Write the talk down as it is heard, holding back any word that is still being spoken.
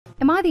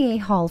Am I the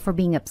a-hole for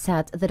being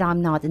upset that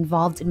I'm not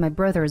involved in my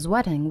brother's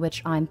wedding,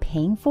 which I'm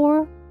paying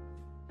for?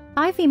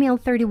 I, female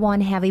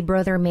 31, have a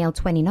brother, male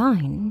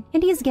 29,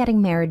 and he's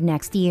getting married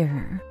next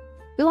year.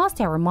 We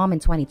lost our mom in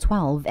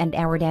 2012 and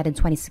our dad in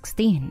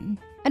 2016,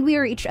 and we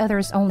are each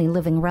other's only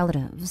living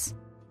relatives.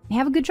 I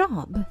have a good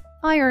job.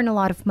 I earn a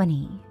lot of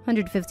money,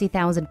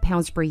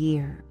 £150,000 per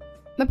year.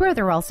 My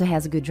brother also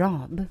has a good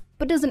job,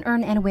 but doesn't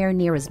earn anywhere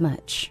near as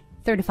much,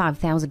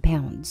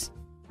 £35,000.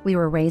 We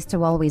were raised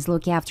to always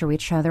look after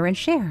each other and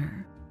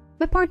share.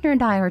 My partner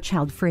and I are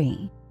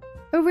child-free.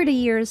 Over the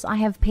years, I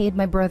have paid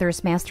my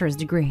brother's master's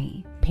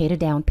degree, paid a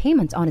down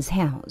payment on his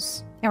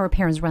house. Our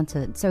parents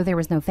rented, so there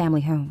was no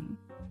family home.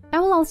 I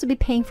will also be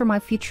paying for my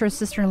future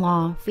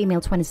sister-in-law, female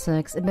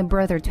 26, and my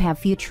brother to have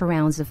future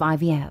rounds of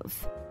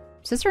IVF.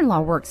 Sister-in-law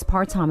works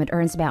part-time and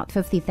earns about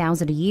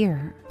 $50,000 a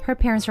year. Her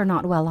parents are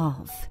not well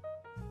off.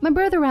 My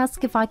brother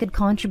asked if I could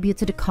contribute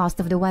to the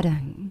cost of the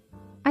wedding.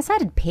 I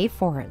said I'd pay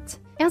for it,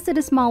 rented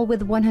a mall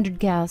with 100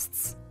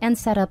 guests, and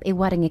set up a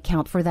wedding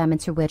account for them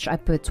into which I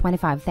put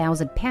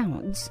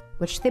 £25,000,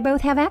 which they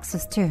both have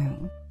access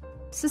to.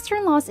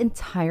 Sister-in-law's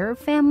entire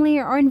family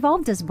are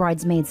involved as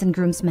bridesmaids and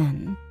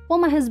groomsmen, while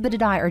my husband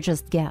and I are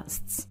just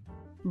guests.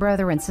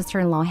 Brother and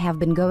sister-in-law have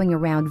been going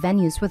around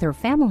venues with her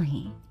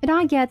family, and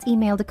I get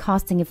emailed the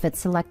costing if it's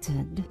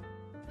selected.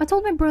 I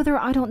told my brother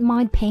I don't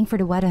mind paying for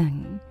the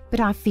wedding,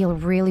 but I feel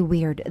really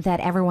weird that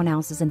everyone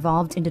else is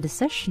involved in the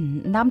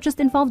decision and I'm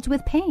just involved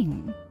with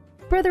paying.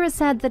 Brother has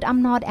said that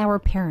I'm not our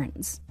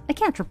parents. I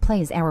can't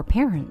replace our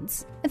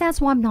parents, and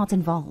that's why I'm not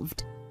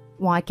involved.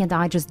 Why can't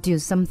I just do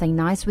something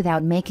nice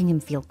without making him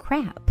feel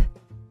crap?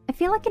 I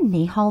feel like an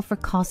a-hole for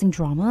causing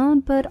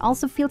drama, but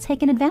also feel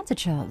taken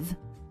advantage of.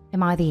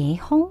 Am I the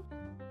a-hole?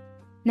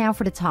 Now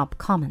for the top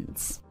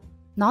comments.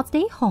 Not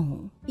the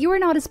a-hole. You are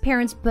not his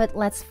parents, but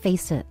let's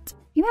face it.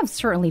 You have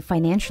certainly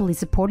financially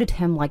supported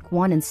him like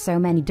one in so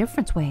many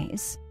different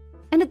ways.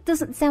 And it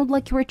doesn't sound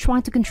like you were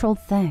trying to control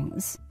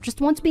things. Just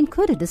want to be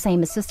included the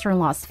same as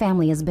sister-in-law's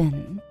family has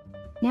been.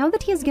 Now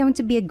that he is going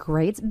to be a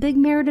great big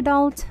married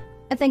adult,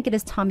 I think it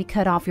is time you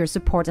cut off your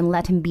support and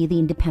let him be the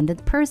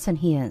independent person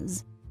he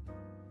is.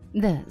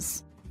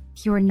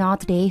 You are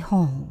not the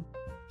a-hole.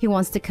 He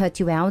wants to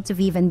cut you out of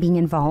even being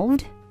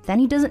involved? Then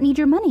he doesn't need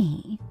your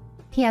money.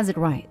 He has it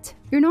right.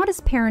 You're not his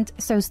parent,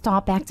 so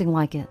stop acting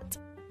like it.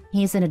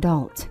 He's an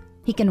adult.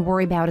 He can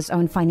worry about his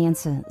own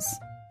finances.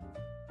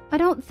 I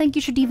don't think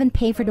you should even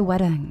pay for the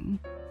wedding.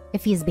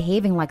 If he is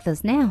behaving like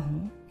this now,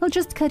 he'll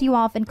just cut you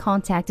off and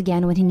contact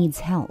again when he needs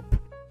help.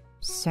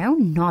 So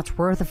not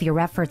worth of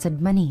your efforts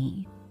and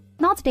money.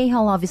 Not the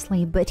a-hole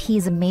obviously, but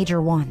he's a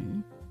major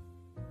one.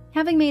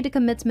 Having made a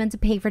commitment to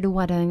pay for the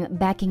wedding,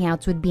 backing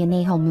out would be an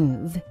a-hole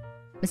move.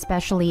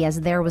 Especially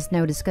as there was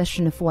no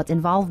discussion of what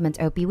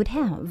involvement OP would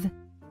have.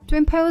 To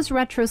impose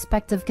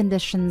retrospective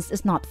conditions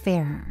is not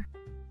fair.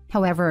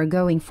 However,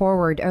 going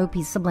forward,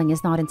 OP's sibling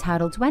is not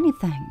entitled to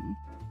anything.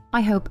 I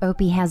hope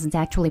OP hasn't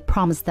actually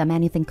promised them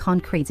anything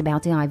concrete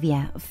about the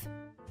IVF.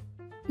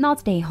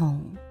 Not the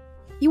a-hole.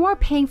 You are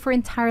paying for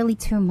entirely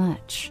too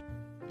much.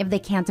 If they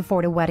can't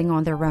afford a wedding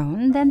on their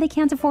own, then they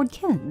can't afford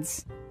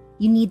kids.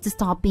 You need to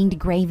stop being the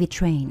gravy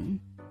train.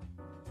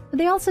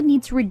 They also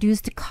need to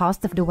reduce the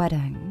cost of the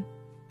wedding.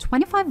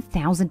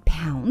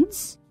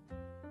 £25,000?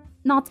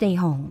 Not the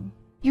a-hole.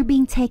 You're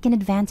being taken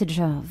advantage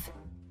of.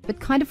 What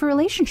kind of a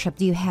relationship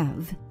do you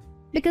have?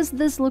 Because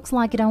this looks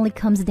like it only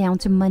comes down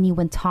to money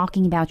when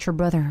talking about your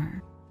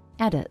brother.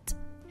 Edit.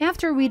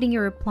 After reading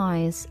your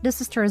replies, the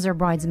sisters are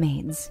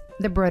bridesmaids.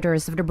 The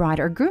brothers of the bride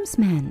are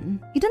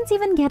groomsmen. You didn't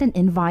even get an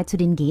invite to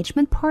the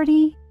engagement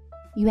party?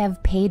 You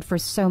have paid for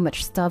so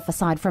much stuff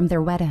aside from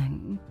their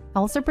wedding.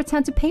 Also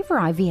pretend to pay for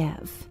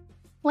IVF.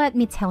 Let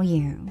me tell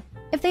you,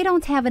 if they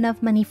don't have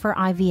enough money for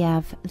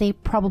IVF, they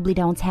probably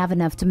don't have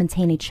enough to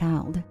maintain a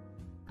child.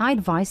 I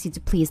advise you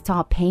to please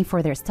stop paying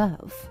for their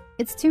stuff.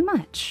 It's too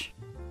much.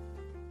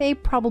 They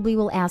probably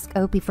will ask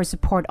OP for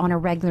support on a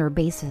regular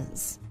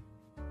basis.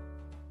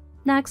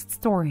 Next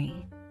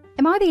story.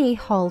 Am I the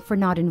a-hole for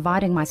not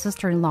inviting my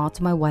sister-in-law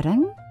to my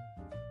wedding?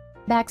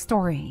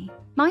 Backstory.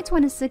 My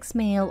 26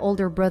 male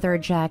older brother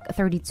Jack,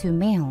 32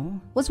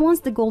 male, was once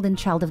the golden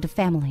child of the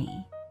family.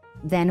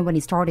 Then when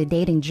he started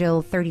dating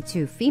Jill,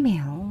 32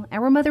 female,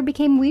 our mother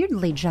became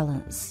weirdly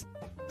jealous.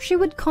 She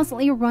would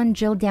constantly run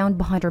Jill down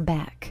behind her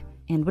back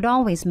and would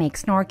always make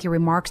snarky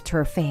remarks to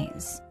her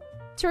face.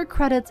 To her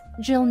credit,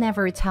 Jill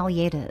never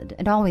retaliated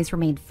and always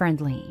remained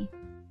friendly.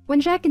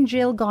 When Jack and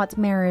Jill got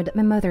married,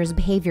 my mother's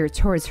behavior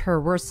towards her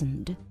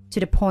worsened, to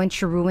the point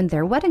she ruined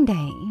their wedding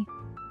day.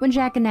 When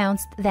Jack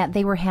announced that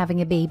they were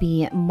having a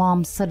baby,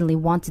 Mom suddenly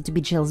wanted to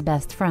be Jill's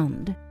best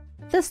friend.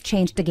 This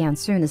changed again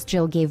soon as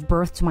Jill gave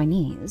birth to my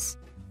niece.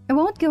 I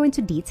won't go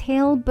into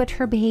detail, but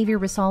her behavior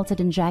resulted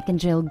in Jack and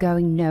Jill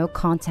going no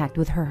contact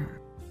with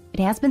her. It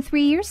has been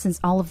 3 years since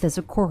all of this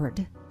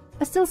occurred.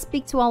 I still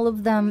speak to all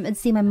of them and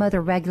see my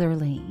mother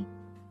regularly.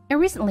 I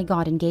recently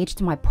got engaged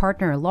to my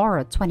partner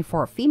Laura,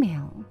 24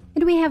 female,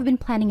 and we have been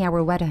planning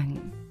our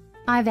wedding.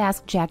 I've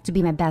asked Jack to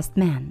be my best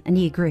man, and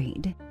he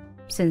agreed.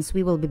 Since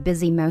we will be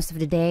busy most of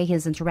the day,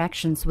 his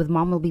interactions with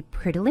mom will be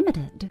pretty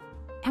limited.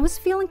 I was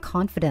feeling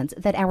confident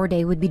that our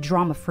day would be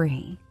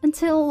drama-free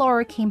until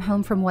Laura came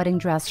home from wedding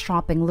dress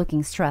shopping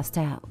looking stressed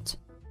out.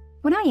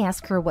 When I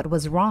asked her what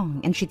was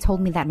wrong, and she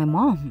told me that my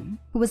mom,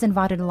 who was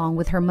invited along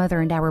with her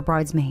mother and our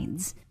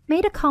bridesmaids,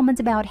 made a comment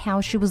about how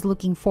she was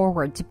looking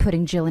forward to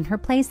putting Jill in her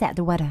place at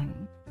the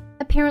wedding.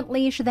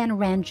 Apparently, she then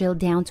ran Jill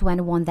down to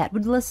anyone that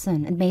would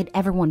listen and made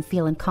everyone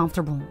feel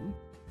uncomfortable.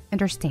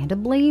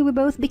 Understandably, we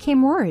both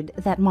became worried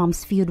that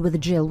mom's feud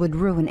with Jill would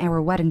ruin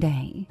our wedding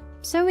day.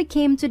 So we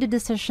came to the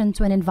decision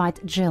to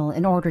invite Jill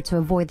in order to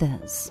avoid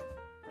this.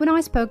 When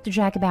I spoke to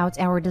Jack about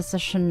our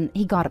decision,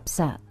 he got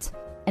upset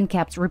and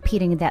kept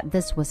repeating that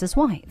this was his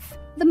wife,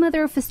 the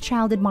mother of his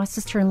child and my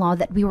sister-in-law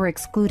that we were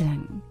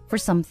excluding for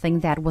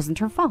something that wasn't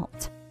her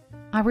fault.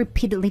 I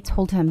repeatedly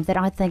told him that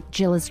I think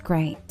Jill is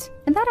great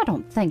and that I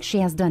don't think she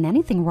has done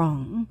anything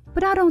wrong,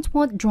 but I don't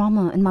want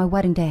drama in my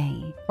wedding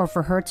day or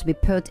for her to be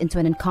put into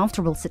an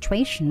uncomfortable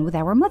situation with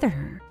our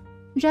mother.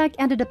 Jack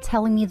ended up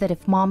telling me that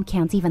if mom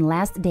can't even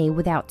last a day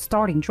without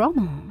starting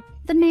drama,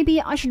 then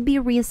maybe I should be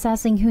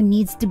reassessing who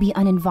needs to be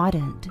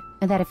uninvited,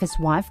 and that if his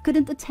wife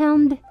couldn't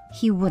attend,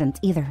 he wouldn't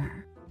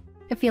either.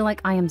 I feel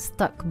like I am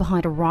stuck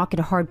behind a rock at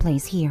a hard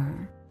place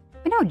here.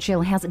 I know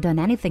Jill hasn't done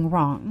anything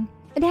wrong,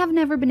 and have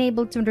never been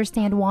able to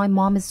understand why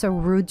mom is so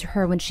rude to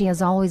her when she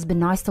has always been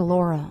nice to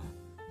Laura.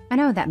 I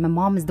know that my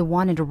mom is the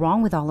one in the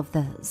wrong with all of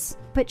this,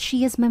 but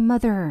she is my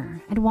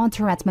mother and want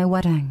her at my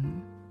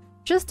wedding.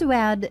 Just to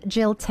add,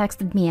 Jill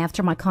texted me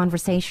after my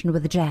conversation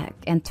with Jack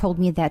and told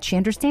me that she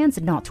understands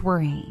and not to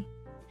worry.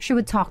 She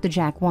would talk to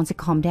Jack once it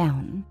calmed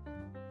down.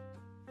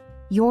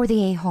 You're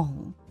the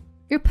a-hole.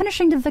 You're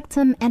punishing the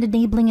victim and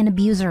enabling an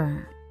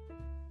abuser.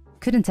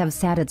 Couldn't have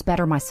said it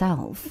better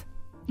myself.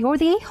 You're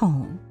the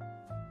a-hole.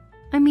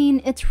 I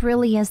mean, it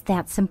really is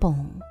that simple.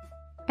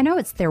 I know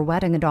it's their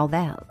wedding and all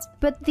that,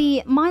 but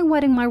the my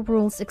wedding, my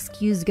rules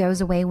excuse goes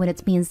away when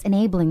it means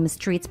enabling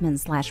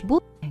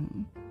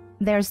mistreatment/bullying.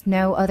 There's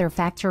no other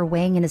factor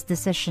weighing in his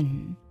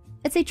decision.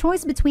 It's a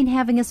choice between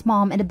having his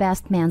mom and the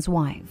best man's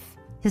wife,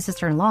 his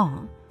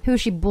sister-in-law, who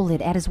she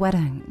bullied at his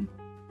wedding.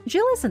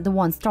 Jill isn't the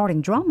one starting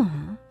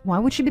drama. Why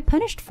would she be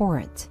punished for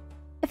it?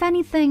 If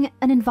anything,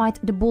 uninvite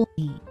the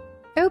bully.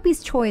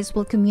 Opie's choice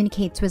will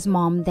communicate to his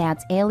mom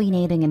that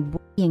alienating and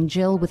bullying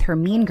Jill with her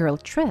mean girl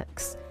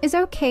tricks is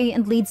okay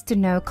and leads to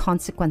no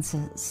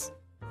consequences.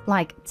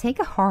 Like, take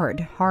a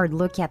hard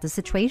look at the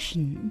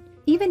situation.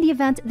 Even the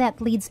event that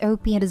leads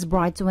Opie and his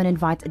bride to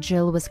uninvite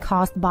Jill was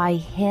caused by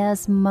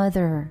his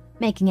mother,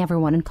 making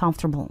everyone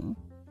uncomfortable.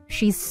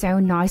 She's so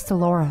nice to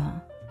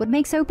Laura. What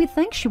makes Opie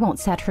think she won't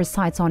set her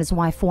sights on his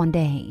wife one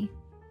day?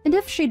 And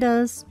if she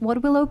does,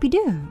 what will Opie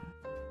do?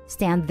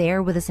 Stand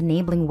there with his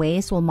enabling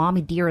ways while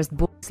mommy dearest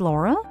bullies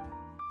Laura?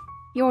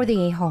 You're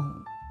the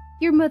a-hole.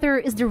 Your mother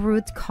is the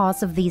root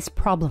cause of these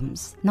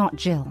problems, not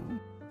Jill.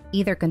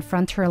 Either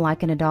confront her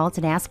like an adult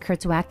and ask her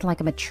to act like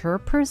a mature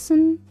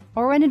person,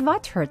 or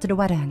uninvite her to the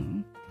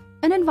wedding.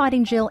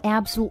 Uninviting Jill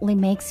absolutely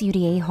makes you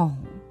the a-hole.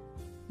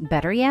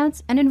 Better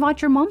yet, uninvite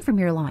your mom from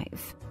your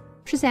life.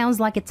 She sounds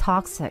like a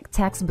toxic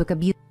textbook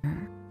abuser.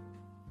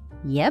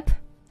 Yep,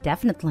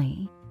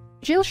 definitely.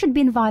 Jill should be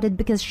invited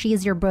because she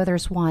is your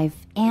brother's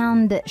wife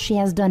and she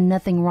has done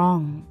nothing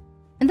wrong.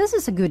 And this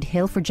is a good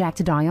hill for Jack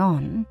to die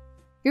on.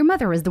 Your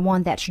mother is the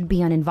one that should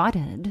be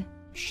uninvited.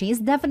 She's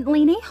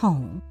definitely an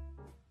a-hole.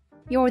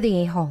 You're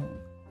the a-hole.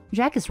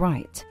 Jack is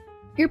right.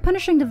 You're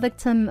punishing the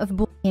victim of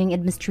bullying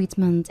and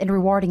mistreatment and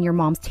rewarding your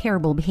mom's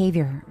terrible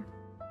behavior.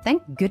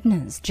 Thank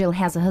goodness Jill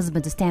has a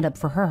husband to stand up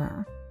for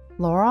her.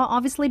 Laura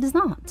obviously does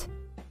not.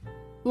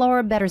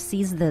 Laura better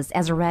sees this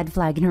as a red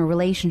flag in her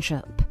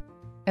relationship.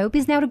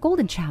 Opie's now the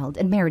golden child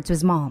and married to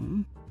his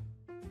mom.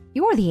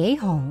 You're the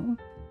a-hole.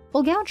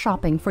 While gown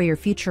shopping for your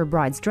future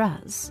bride's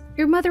dress,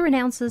 your mother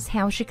announces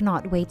how she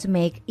cannot wait to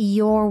make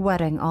your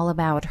wedding all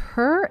about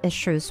her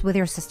issues with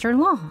your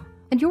sister-in-law.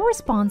 And your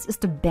response is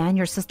to ban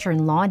your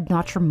sister-in-law and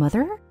not your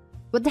mother?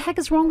 What the heck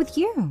is wrong with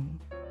you?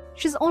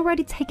 She's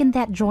already taken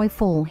that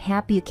joyful,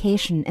 happy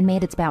occasion and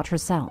made it about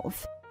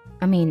herself.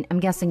 I mean, I'm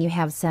guessing you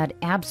have said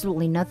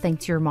absolutely nothing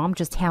to your mom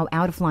just how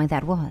out of line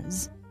that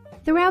was.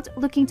 Throughout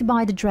looking to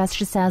buy the dress,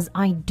 she says,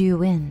 "I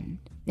do in."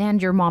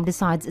 And your mom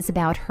decides it's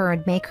about her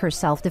and make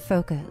herself the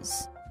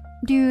focus.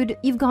 Dude,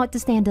 you've got to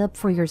stand up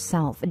for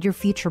yourself and your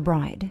future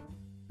bride.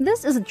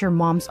 This isn't your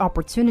mom's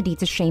opportunity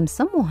to shame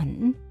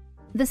someone.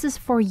 This is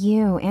for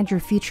you and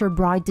your future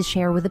bride to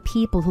share with the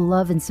people who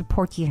love and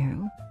support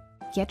you.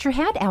 Get your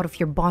head out of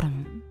your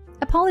bottom.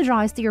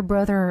 Apologize to your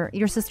brother,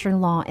 your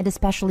sister-in-law, and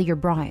especially your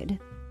bride.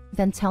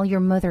 Then tell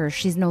your mother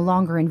she's no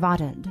longer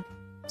invited.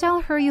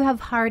 Tell her you have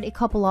hired a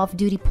couple of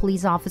duty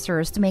police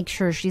officers to make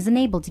sure she's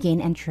unable to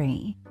gain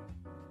entry.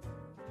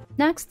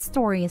 Next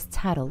story is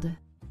titled,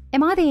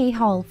 "Am I the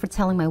a-hole for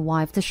telling my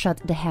wife to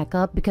shut the heck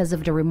up because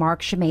of the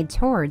remark she made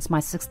towards my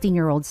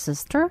 16-year-old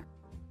sister?"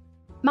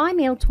 My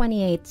male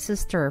 28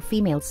 sister,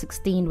 female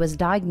 16, was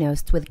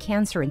diagnosed with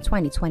cancer in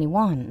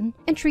 2021,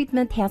 and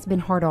treatment has been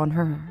hard on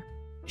her.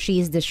 She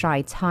is the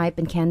shy type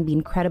and can be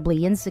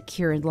incredibly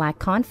insecure and lack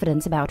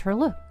confidence about her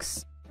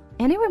looks.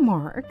 Any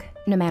remark,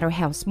 no matter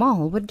how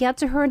small, would get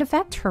to her and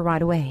affect her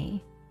right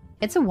away.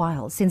 It's a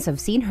while since I've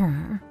seen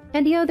her,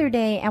 and the other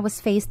day I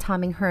was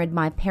FaceTiming her and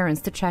my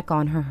parents to check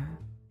on her.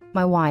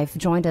 My wife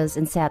joined us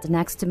and sat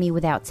next to me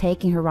without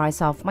taking her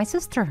eyes off my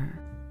sister.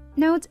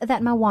 Note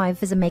that my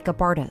wife is a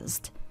makeup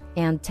artist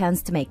and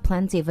tends to make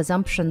plenty of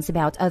assumptions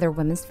about other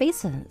women's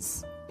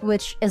faces,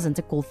 which isn't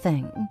a cool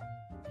thing.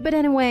 But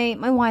anyway,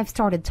 my wife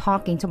started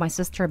talking to my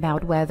sister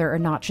about whether or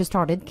not she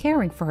started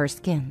caring for her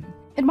skin.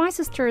 And my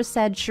sister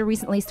said she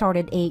recently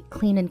started a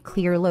clean and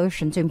clear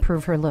lotion to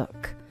improve her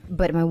look.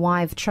 But my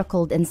wife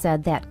chuckled and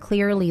said that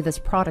clearly this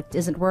product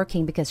isn't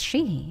working because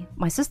she,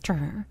 my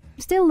sister,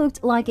 still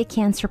looked like a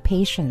cancer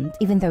patient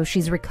even though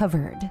she's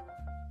recovered.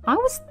 I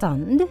was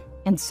stunned,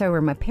 and so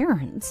were my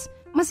parents.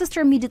 My sister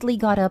immediately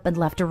got up and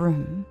left the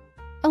room.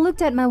 I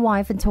looked at my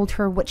wife and told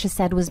her what she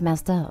said was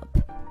messed up,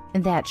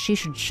 and that she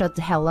should shut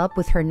the hell up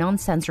with her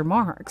nonsense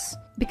remarks,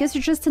 because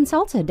you just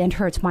insulted and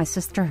hurt my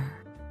sister.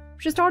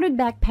 She started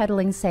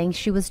backpedaling, saying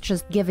she was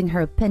just giving her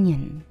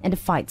opinion, and a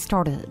fight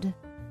started.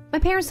 My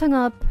parents hung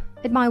up,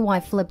 and my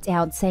wife flipped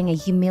out, saying I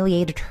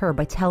humiliated her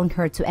by telling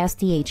her to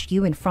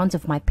STHU in front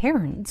of my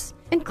parents,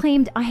 and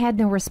claimed I had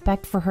no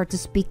respect for her to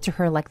speak to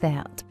her like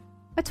that.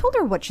 I told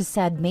her what she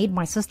said made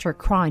my sister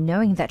cry,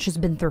 knowing that she's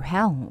been through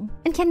hell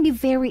and can be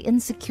very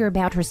insecure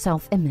about her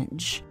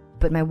self-image.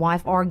 But my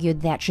wife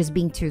argued that she's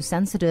being too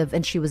sensitive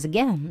and she was,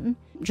 again,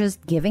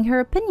 just giving her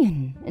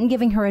opinion and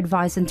giving her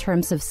advice in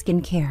terms of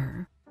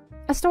skincare.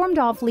 I stormed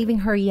off, leaving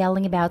her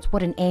yelling about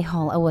what an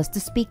a-hole I was to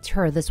speak to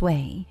her this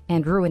way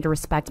and ruin the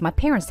respect my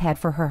parents had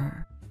for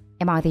her.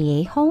 Am I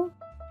the a-hole?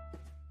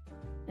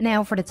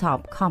 Now for the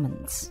top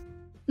comments.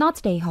 Not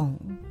the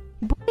a-hole.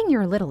 Blaming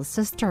your little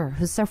sister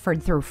who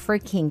suffered through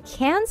freaking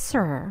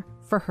cancer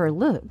for her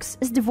looks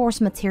is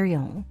divorce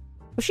material.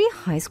 Was she a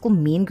high school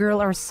mean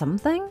girl or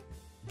something?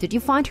 Did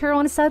you find her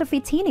on a set of a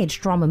teenage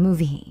drama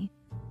movie?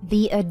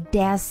 The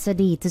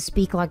audacity to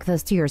speak like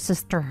this to your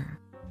sister.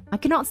 I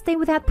cannot stay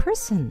with that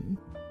person.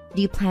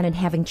 Do you plan on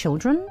having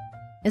children?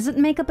 Isn't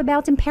makeup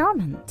about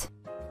empowerment?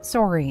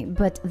 Sorry,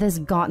 but this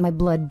got my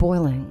blood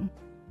boiling.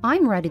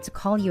 I'm ready to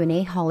call you an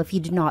a-hole if you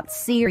do not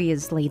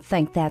seriously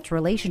think that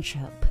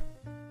relationship.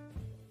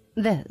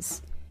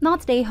 This.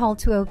 Not the a-hole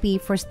to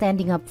OP for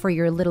standing up for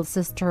your little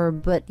sister,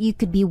 but you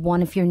could be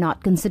one if you're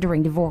not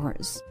considering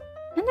divorce.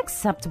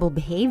 Unacceptable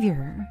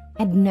behavior,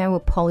 and no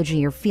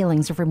apology or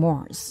feelings of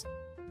remorse.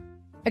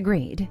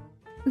 Agreed.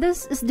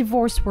 This is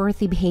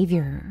divorce-worthy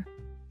behavior.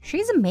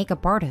 She's a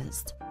makeup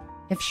artist.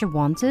 If she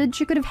wanted,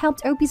 she could have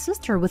helped OP's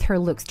sister with her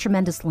looks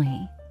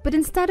tremendously. But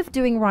instead of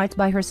doing right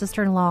by her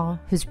sister-in-law,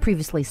 who's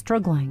previously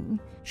struggling,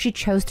 she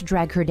chose to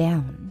drag her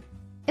down.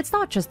 It's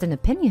not just an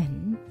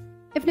opinion.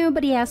 If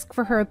nobody asks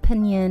for her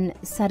opinion,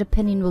 said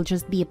opinion will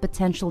just be a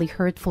potentially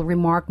hurtful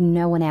remark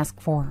no one asked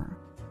for.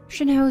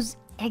 She knows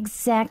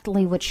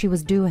exactly what she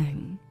was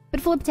doing, but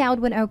flipped out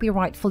when OP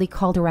rightfully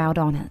called her out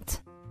on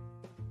it.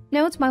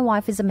 Note my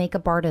wife is a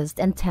makeup artist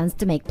and tends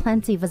to make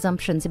plenty of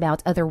assumptions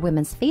about other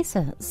women's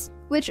faces,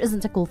 which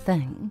isn't a cool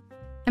thing.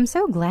 I'm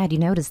so glad you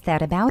noticed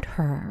that about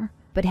her,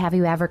 but have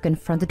you ever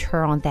confronted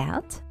her on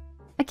that?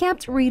 I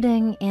kept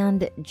reading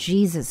and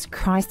Jesus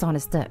Christ on a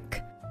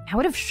stick. I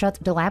would have shut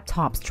the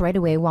laptop straight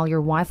away while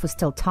your wife was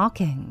still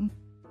talking.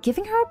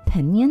 Giving her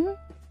opinion?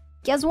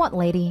 Guess what,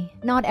 lady?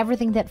 Not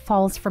everything that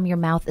falls from your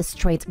mouth is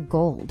straight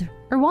gold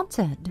or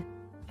wanted.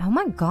 Oh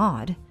my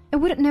god, I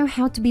wouldn't know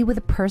how to be with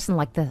a person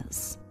like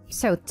this.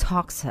 So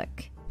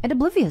toxic and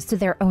oblivious to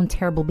their own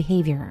terrible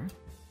behavior.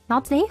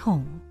 Not the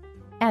a-hole.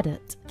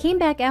 Edit. Came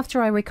back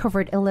after I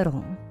recovered a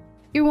little.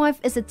 Your wife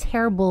is a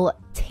terrible,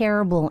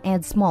 terrible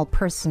and small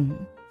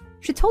person.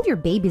 She told your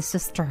baby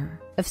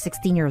sister, of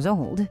 16 years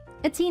old,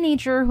 a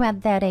teenager who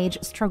at that age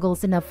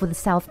struggles enough with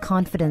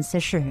self-confidence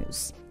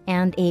issues,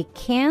 and a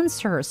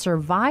cancer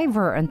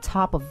survivor on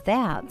top of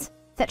that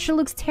she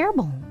looks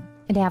terrible.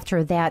 And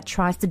after that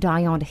tries to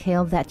die on the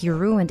hill that you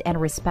ruined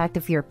and respect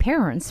of your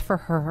parents for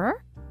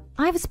her?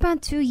 I've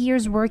spent 2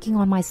 years working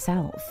on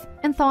myself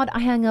and thought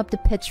I hung up the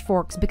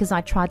pitchforks because I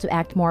tried to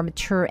act more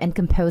mature and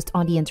composed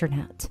on the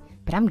internet.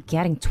 But I'm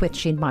getting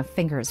twitchy in my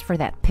fingers for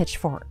that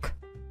pitchfork.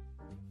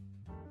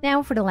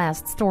 Now for the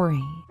last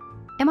story.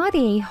 Am I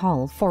the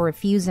a-hole for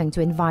refusing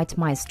to invite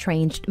my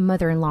estranged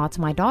mother-in-law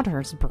to my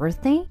daughter's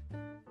birthday?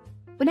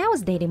 When I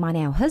was dating my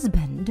now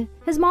husband,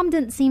 his mom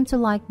didn't seem to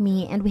like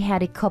me and we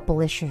had a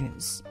couple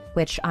issues,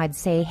 which I'd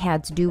say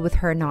had to do with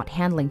her not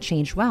handling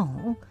change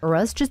well, or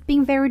us just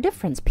being very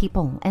different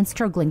people and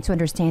struggling to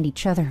understand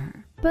each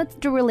other.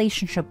 But the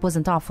relationship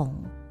wasn't awful.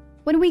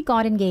 When we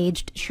got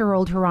engaged, she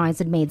rolled her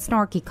eyes and made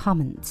snarky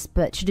comments,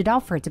 but she did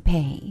offer to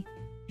pay.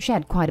 She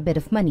had quite a bit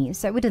of money,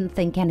 so we didn't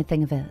think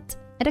anything of it,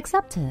 and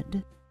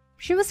accepted.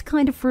 She was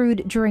kind of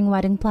rude during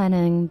wedding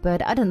planning,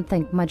 but I didn't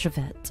think much of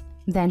it.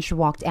 Then she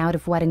walked out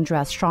of wedding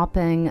dress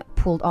shopping,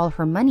 pulled all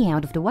her money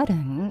out of the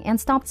wedding, and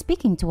stopped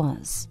speaking to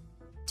us.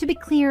 To be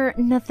clear,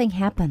 nothing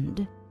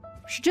happened.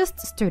 She just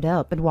stood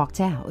up and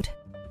walked out.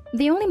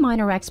 The only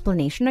minor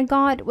explanation I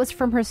got was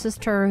from her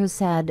sister, who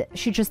said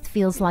she just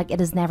feels like it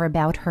is never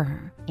about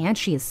her, and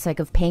she is sick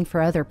of paying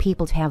for other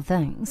people to have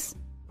things.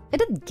 I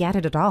didn't get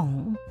it at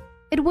all.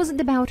 It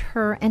wasn't about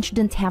her, and she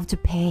didn't have to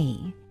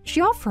pay.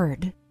 She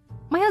offered.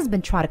 My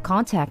husband tried to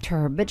contact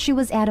her, but she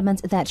was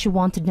adamant that she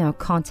wanted no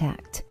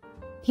contact.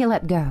 He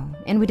let go,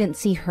 and we didn't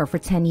see her for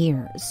 10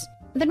 years.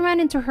 Then ran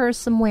into her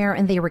somewhere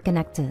and they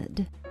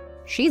reconnected.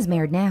 She's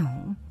married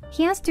now.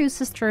 He has 2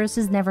 sisters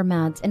he's never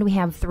met, and we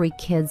have 3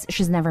 kids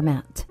she's never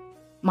met.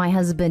 My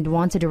husband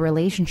wanted a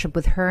relationship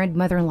with her, and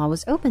mother-in-law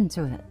was open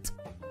to it.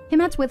 He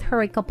met with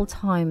her a couple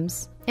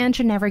times, and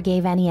she never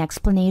gave any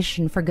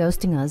explanation for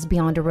ghosting us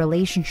beyond a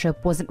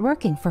relationship wasn't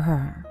working for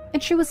her,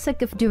 and she was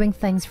sick of doing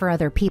things for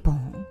other people.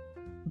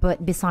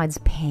 But besides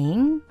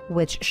paying,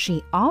 which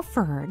she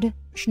offered,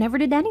 she never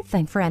did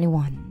anything for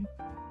anyone.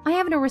 I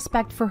have no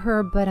respect for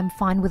her, but I'm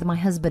fine with my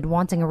husband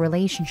wanting a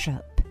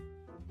relationship.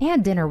 I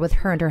had dinner with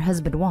her and her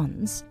husband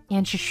once,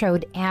 and she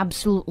showed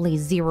absolutely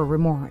zero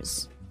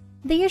remorse.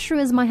 The issue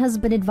is my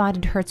husband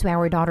invited her to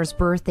our daughter's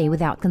birthday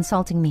without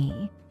consulting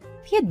me.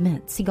 He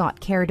admits he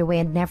got carried away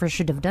and never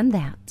should have done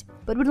that,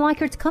 but would like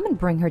her to come and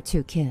bring her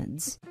 2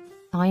 kids.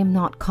 I am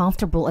not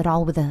comfortable at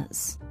all with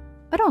this.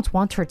 I don't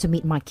want her to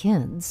meet my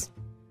kids.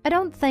 I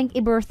don't think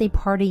a birthday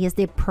party is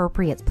the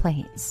appropriate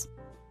place.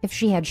 If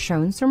she had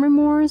shown some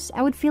remorse,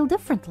 I would feel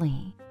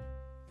differently.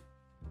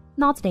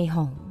 Not stay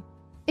home.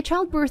 A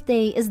child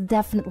birthday is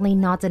definitely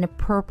not an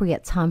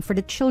appropriate time for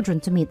the children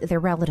to meet their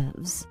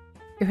relatives.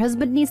 Your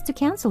husband needs to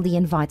cancel the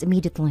invite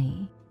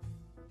immediately.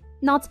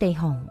 Not stay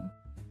home.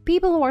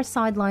 People who are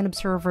sideline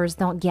observers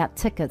don't get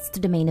tickets to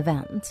the main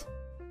event.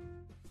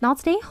 Not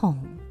stay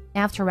home.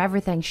 After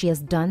everything she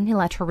has done, he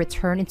let her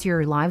return into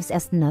your lives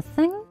as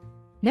nothing?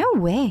 No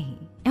way.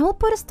 I will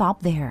put a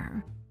stop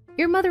there.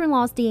 Your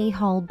mother-in-law's the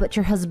a-hole, but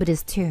your husband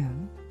is too.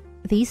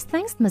 These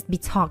things must be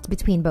talked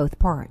between both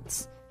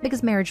parts,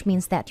 because marriage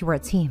means that you are a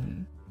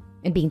team.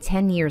 And being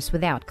 10 years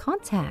without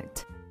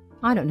contact,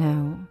 I don't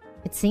know.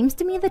 It seems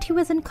to me that he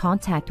was in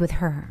contact with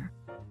her.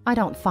 I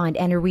don't find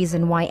any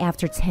reason why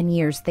after 10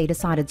 years they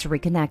decided to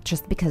reconnect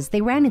just because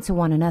they ran into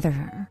one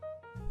another.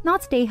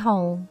 Not stay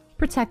whole.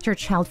 Protect your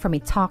child from a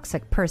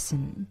toxic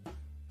person.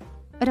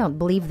 I don't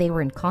believe they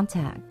were in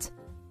contact.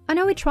 I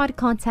know he tried to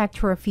contact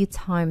her a few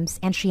times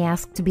and she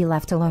asked to be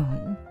left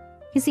alone.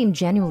 He seemed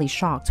genuinely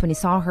shocked when he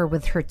saw her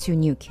with her 2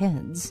 new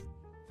kids.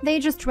 They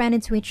just ran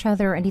into each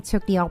other and he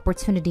took the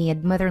opportunity,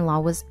 and mother-in-law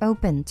was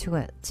open to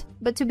it.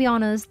 But to be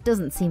honest,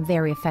 doesn't seem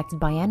very affected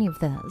by any of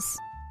this.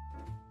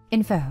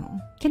 Info.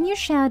 Can you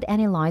shed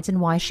any light on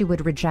why she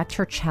would reject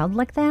her child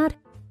like that?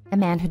 A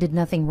man who did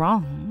nothing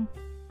wrong.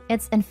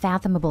 It's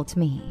unfathomable to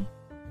me.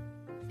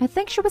 I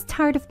think she was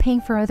tired of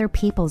paying for other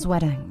people's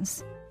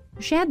weddings.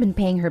 She had been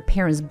paying her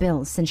parents'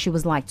 bills since she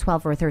was like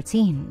 12 or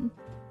 13.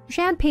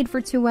 She had paid for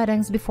 2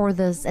 weddings before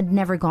this and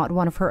never got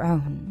one of her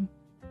own.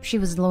 She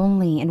was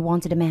lonely and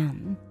wanted a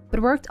man, but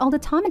worked all the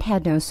time and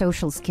had no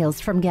social skills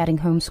from getting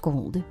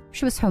homeschooled.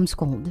 She was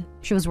homeschooled.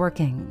 She was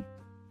working.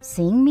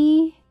 Seeing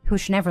me, who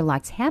she never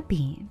liked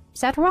happy,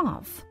 set her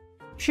off.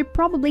 She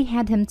probably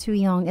had him too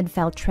young and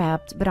felt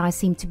trapped, but I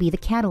seemed to be the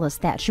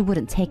catalyst that she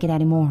wouldn't take it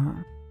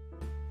anymore.